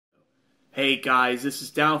Hey guys, this is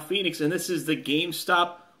Downphoenix, and this is the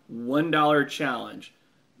GameStop $1 challenge.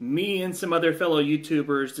 Me and some other fellow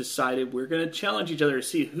YouTubers decided we're going to challenge each other to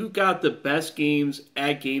see who got the best games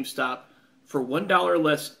at GameStop for $1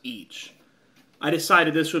 less each. I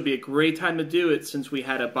decided this would be a great time to do it since we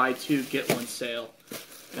had a buy two, get one sale.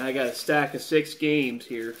 And I got a stack of 6 games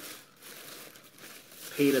here.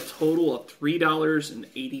 Paid a total of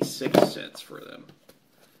 $3.86 for them.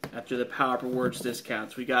 After the Power Rewards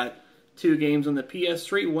discounts, we got 2 games on the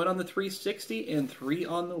PS3, 1 on the 360, and 3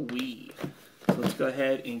 on the Wii. So let's go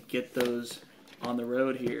ahead and get those on the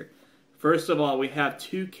road here. First of all, we have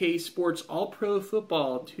 2K Sports All-Pro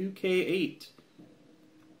Football 2K8.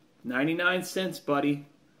 99 cents, buddy.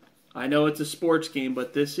 I know it's a sports game,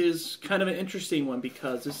 but this is kind of an interesting one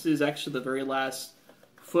because this is actually the very last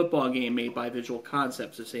football game made by Visual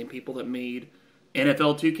Concepts, the same people that made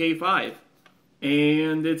NFL 2K5.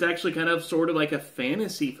 And it's actually kind of sort of like a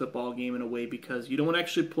fantasy football game in a way because you don't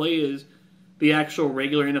actually play as the actual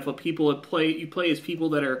regular NFL people. You play as people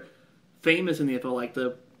that are famous in the NFL, like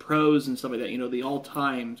the pros and stuff like that, you know, the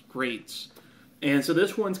all-time greats. And so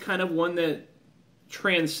this one's kind of one that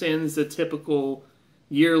transcends the typical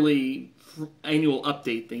yearly annual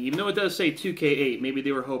update thing. Even though it does say 2K8, maybe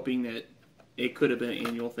they were hoping that it could have been an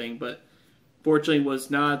annual thing, but fortunately was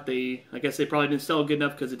not. I guess they probably didn't sell good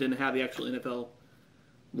enough because it didn't have the actual NFL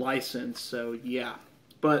license, so yeah.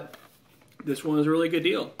 But this one was a really good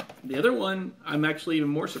deal. The other one, I'm actually even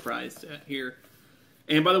more surprised at here.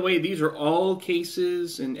 And by the way, these are all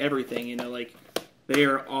cases and everything, you know, like, they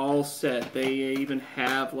are all set. They even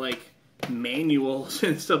have, like, manuals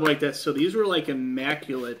and stuff like that. So these were, like,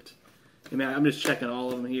 immaculate. I mean, I'm just checking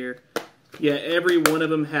all of them here. Yeah, every one of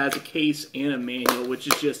them has a case and a manual, which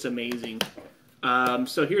is just amazing.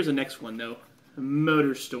 So here's the next one, though.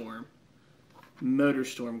 MotorStorm.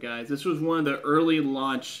 MotorStorm, guys. This was one of the early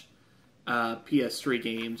launch PS3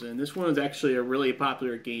 games, and this one was actually a really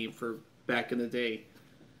popular game for back in the day.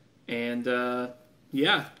 And,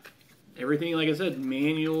 yeah, everything, like I said,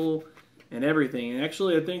 manual and everything. And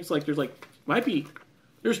actually, I think it's like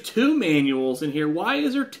there's 2 manuals in here. Why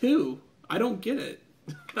is there 2? I don't get it.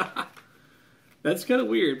 That's kind of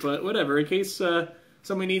weird, but whatever. In case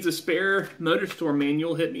somebody needs a spare MotorStorm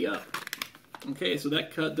manual, hit me up. Okay, so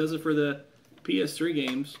that does it for the PS3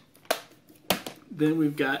 games. Then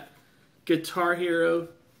we've got Guitar Hero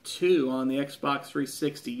 2 on the Xbox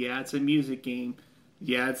 360. Yeah, it's a music game.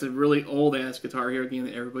 Yeah, it's a really old-ass Guitar Hero game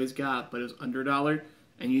that everybody's got, but it's under $1,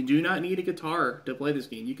 and you do not need a guitar to play this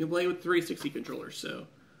game. You can play with 360 controllers, so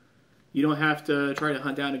you don't have to try to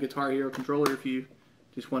hunt down a Guitar Hero controller if you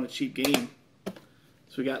just want a cheap game.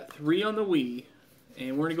 So we got 3 on the Wii,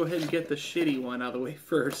 and we're going to go ahead and get the shitty one out of the way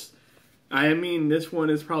first. I mean, this one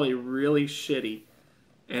is probably really shitty,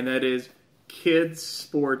 and that is Kids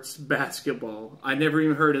Sports Basketball. I never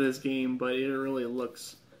even heard of this game, but it really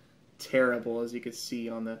looks terrible, as you can see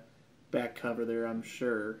on the back cover there, I'm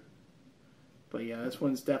sure. But yeah, this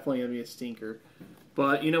one's definitely going to be a stinker.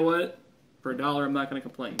 But you know what? For $1, I'm not going to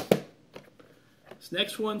complain. This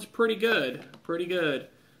next one's pretty good. Pretty good.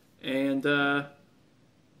 And,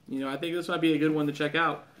 you know, I think this might be a good one to check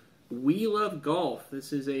out. We Love Golf.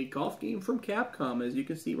 This is a golf game from Capcom, as you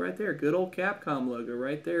can see right there. Good old Capcom logo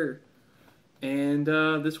right there. And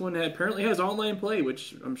this one apparently has online play,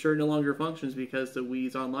 which I'm sure no longer functions because the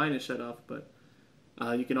Wii's online is shut off. But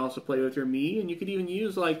you can also play with your Mii, and you could even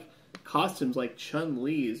use, like, costumes like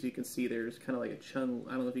Chun-Li, as you can see there. It's kind of like a Chun...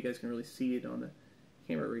 I don't know if you guys can really see it on the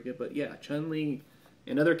camera very good, but yeah, Chun-Li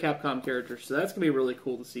and other Capcom characters. So that's going to be really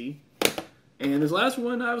cool to see. And this last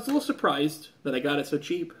one, I was a little surprised that I got it so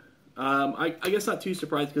cheap. I guess not too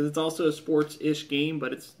surprised because it's also a sports-ish game,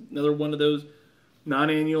 but it's another one of those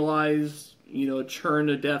non-annualized, you know,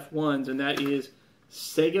 churn-to-death ones, and that is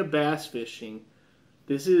Sega Bass Fishing.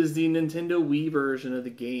 This is the Nintendo Wii version of the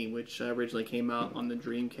game, which originally came out on the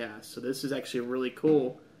Dreamcast. So this is actually really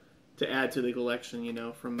cool to add to the collection, you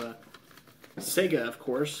know, from Sega, of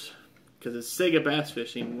course, because it's Sega Bass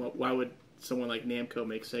Fishing. Why would someone like Namco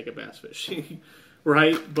make Sega Bass Fishing,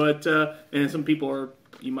 right? But, and some people are,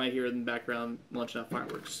 you might hear in the background, launching out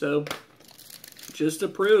fireworks. So, just a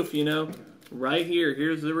proof, you know, right here.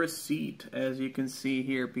 Here's the receipt, as you can see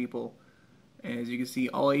here, people. As you can see,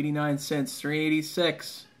 all 89 cents,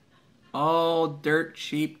 $3.86. All dirt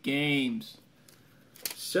cheap games.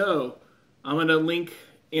 So, I'm going to link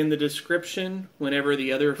in the description whenever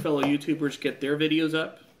the other fellow YouTubers get their videos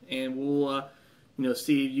up. And we'll, you know,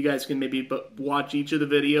 see, you guys can maybe watch each of the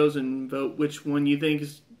videos and vote which one you think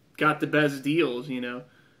has got the best deals, you know,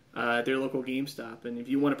 at their local GameStop. And if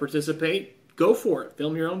you want to participate, go for it.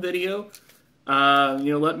 Film your own video.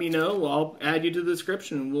 let me know. I'll add you to the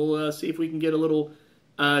description. We'll see if we can get a little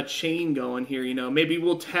chain going here. Maybe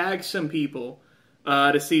we'll tag some people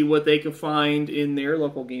to see what they can find in their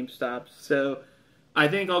local GameStops. So I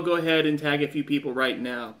think I'll go ahead and tag a few people right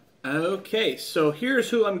now. Okay, so here's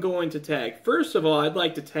who I'm going to tag. First of all, I'd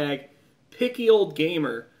like to tag Picky Old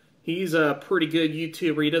Gamer. He's a pretty good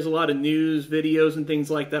YouTuber. He does a lot of news videos and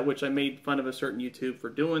things like that, which I made fun of a certain YouTube for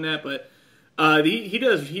doing that. But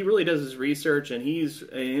he really does his research, and he's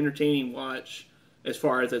an entertaining watch as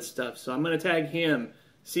far as that stuff. So I'm going to tag him,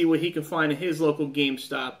 see what he can find in his local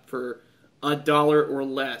GameStop for $1 or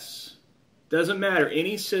less. Doesn't matter,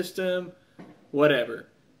 any system, whatever.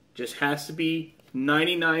 Just has to be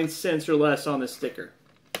 99 cents or less on the sticker.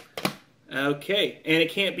 Okay, and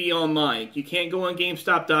it can't be online. You can't go on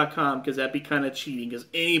GameStop.com because that'd be kind of cheating because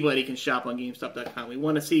anybody can shop on GameStop.com. We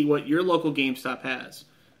want to see what your local GameStop has.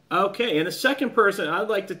 Okay, and the second person I'd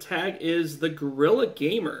like to tag is the Gorilla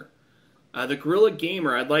Gamer. The Gorilla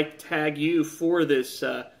Gamer, I'd like to tag you for this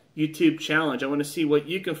YouTube challenge. I want to see what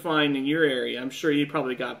you can find in your area. I'm sure you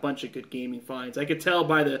probably got a bunch of good gaming finds. I could tell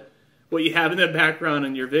by what you have in the background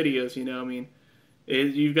in your videos,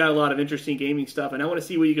 you've got a lot of interesting gaming stuff, and I want to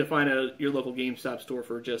see what you can find at your local GameStop store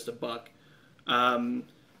for just $1.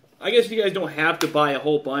 I guess you guys don't have to buy a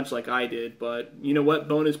whole bunch like I did, but you know what?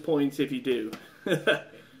 Bonus points if you do.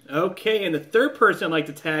 Okay, and the third person I'd like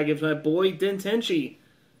to tag is my boy Dentenchi.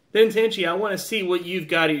 Dentenchi, I want to see what you've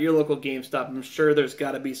got at your local GameStop. I'm sure there's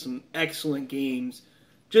got to be some excellent games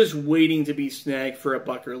just waiting to be snagged for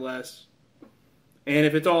 $1 or less. And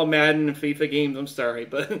if it's all Madden and FIFA games, I'm sorry.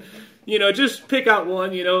 But, just pick out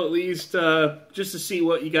one, at least just to see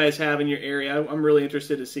what you guys have in your area. I'm really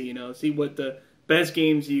interested to see, see what the best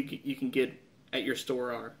games you can get at your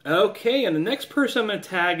store are. Okay, and the next person I'm going to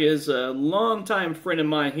tag is a longtime friend of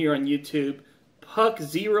mine here on YouTube,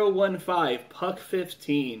 Puck015,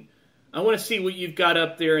 Puck15. I want to see what you've got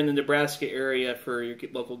up there in the Nebraska area for your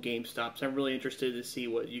local GameStops. I'm really interested to see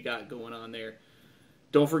what you got going on there.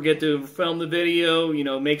 Don't forget to film the video,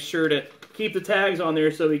 make sure to keep the tags on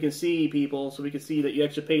there so we can see people, so we can see that you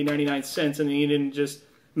actually paid 99 cents and you didn't just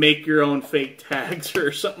make your own fake tags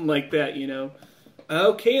or something like that,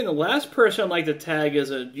 Okay, and the last person I'd like to tag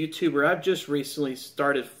is a YouTuber I've just recently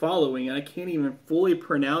started following, and I can't even fully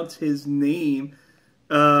pronounce his name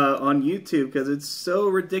on YouTube because it's so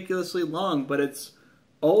ridiculously long, but it's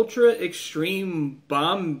Ultra Extreme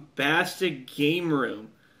Bombastic Game Room.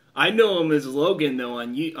 I know him as Logan, though,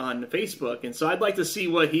 on Facebook, and so I'd like to see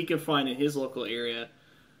what he can find in his local area.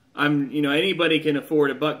 Anybody can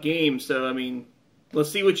afford $1 game, so,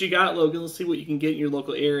 let's see what you got, Logan. Let's see what you can get in your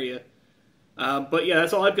local area. But, yeah,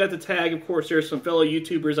 that's all I've got to tag. Of course, there's some fellow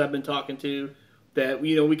YouTubers I've been talking to that,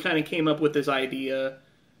 we kind of came up with this idea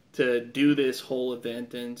to do this whole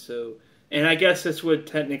event, and I guess this would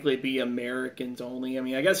technically be Americans only.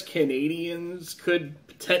 I guess Canadians could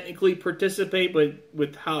technically participate, but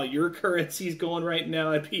with how your currency's going right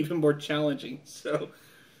now, it'd be even more challenging. So,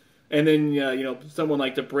 and then someone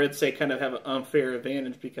like the Brits, they kind of have an unfair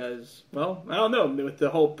advantage because, well, I don't know, with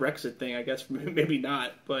the whole Brexit thing, I guess maybe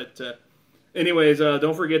not. But anyways,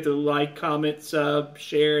 don't forget to like, comment, sub,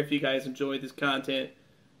 share if you guys enjoyed this content.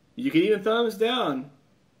 You can even thumbs down.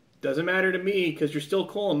 Doesn't matter to me because you're still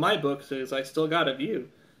cool in my book, so I still got a view.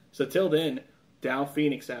 So till then,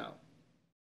 Downphoenix out.